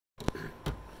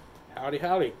Howdy,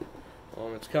 howdy.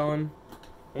 It's Kellen.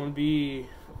 I'm going to be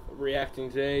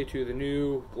reacting today to the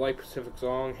new Light Pacific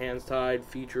song, Hands Tied,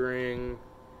 featuring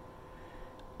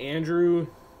Andrew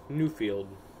Neufeld.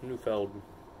 Don't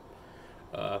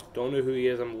know who he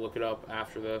is. I'm going to look it up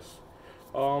after this.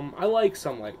 I like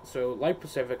some so Light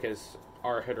Pacific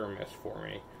are hit or miss for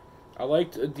me. I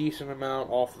liked a decent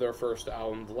amount off their first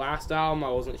album. The last album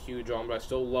I wasn't huge on, but I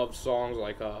still loved songs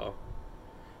like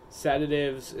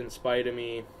Sedatives, In Spite of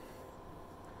Me.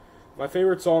 My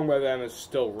favorite song by them is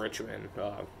still Richmond.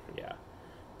 Yeah.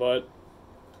 But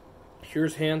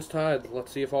here's Hands Tied.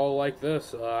 Let's see if I'll like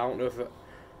this. I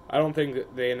don't think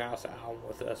that they announced an album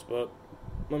with this, but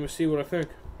let me see what I think.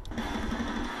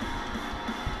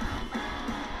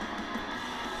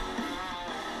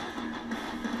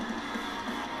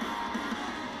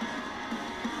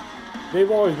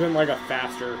 They've always been like a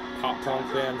faster pop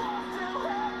punk band.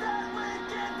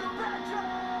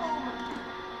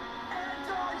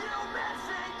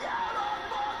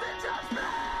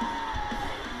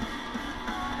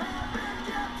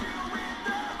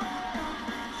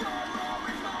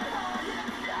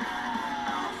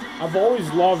 I've always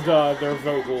loved their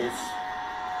vocals.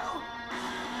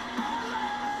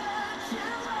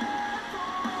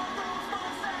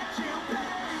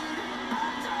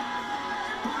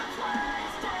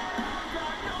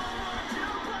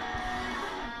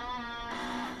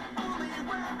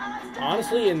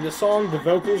 Honestly, in this song, the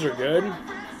vocals are good,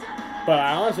 but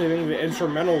I honestly think the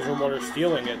instrumentals are what are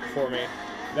stealing it for me.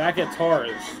 That guitar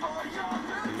is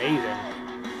amazing.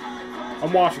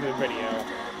 I'm watching the video.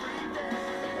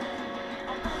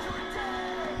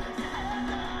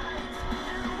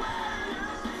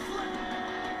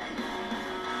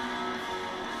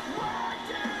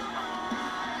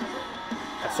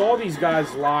 I saw these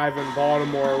guys live in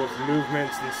Baltimore with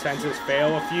Movements and Senses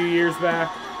Fail a few years back.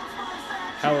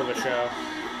 Hell of a show.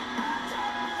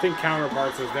 I think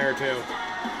Counterparts was there too.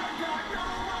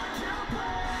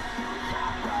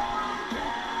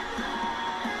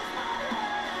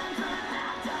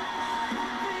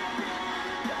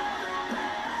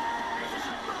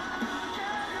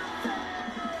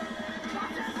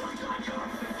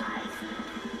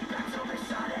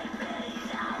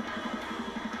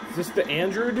 Is this the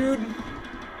Andrew dude?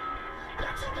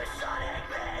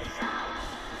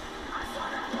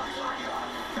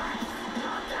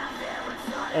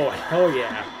 Oh, hell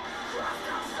yeah.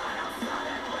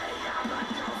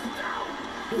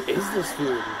 Who is this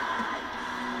dude?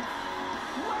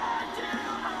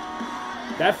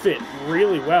 That fit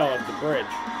really well at the bridge.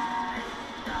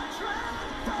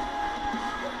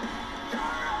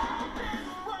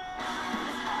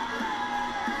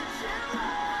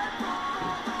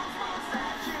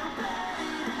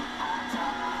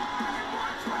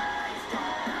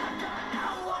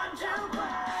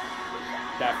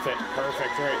 That fit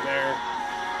perfect right there.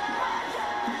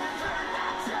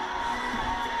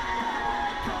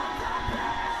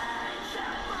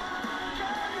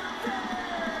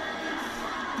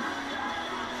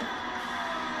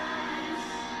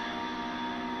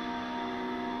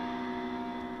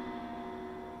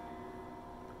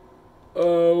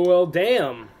 Well,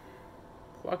 damn.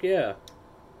 Fuck yeah.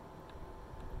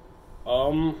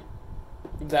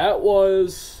 That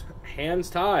was Hands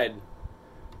Tied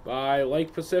by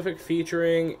Light Pacific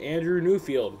featuring Andrew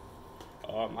Neufeld.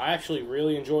 I actually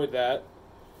really enjoyed that.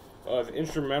 The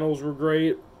instrumentals were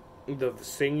great. The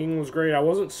singing was great. I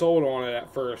wasn't sold on it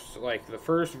at first. Like, the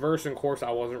first verse and chorus,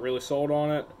 I wasn't really sold on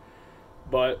it.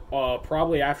 But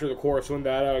probably after the chorus, when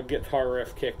that guitar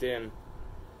riff kicked in,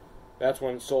 that's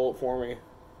when it sold it for me.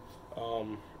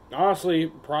 Honestly,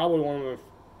 probably one of the...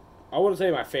 I wouldn't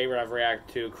say my favorite I've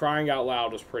reacted to. Crying Out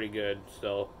Loud was pretty good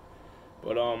still.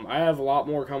 But I have a lot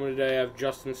more coming today. I have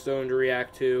Justin Stone to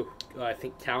react to. I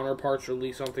think Counterparts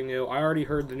released something new. I already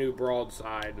heard the new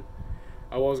Broadside.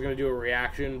 I was going to do a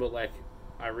reaction, but like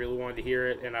I really wanted to hear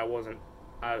it, and I was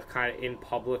kind of in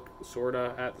public, sort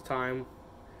of, at the time.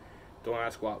 Don't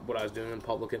ask what I was doing in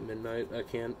public at midnight. I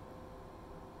can,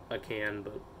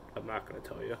 but I'm not going to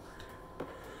tell you.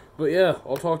 But yeah,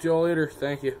 I'll talk to y'all later.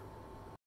 Thank you.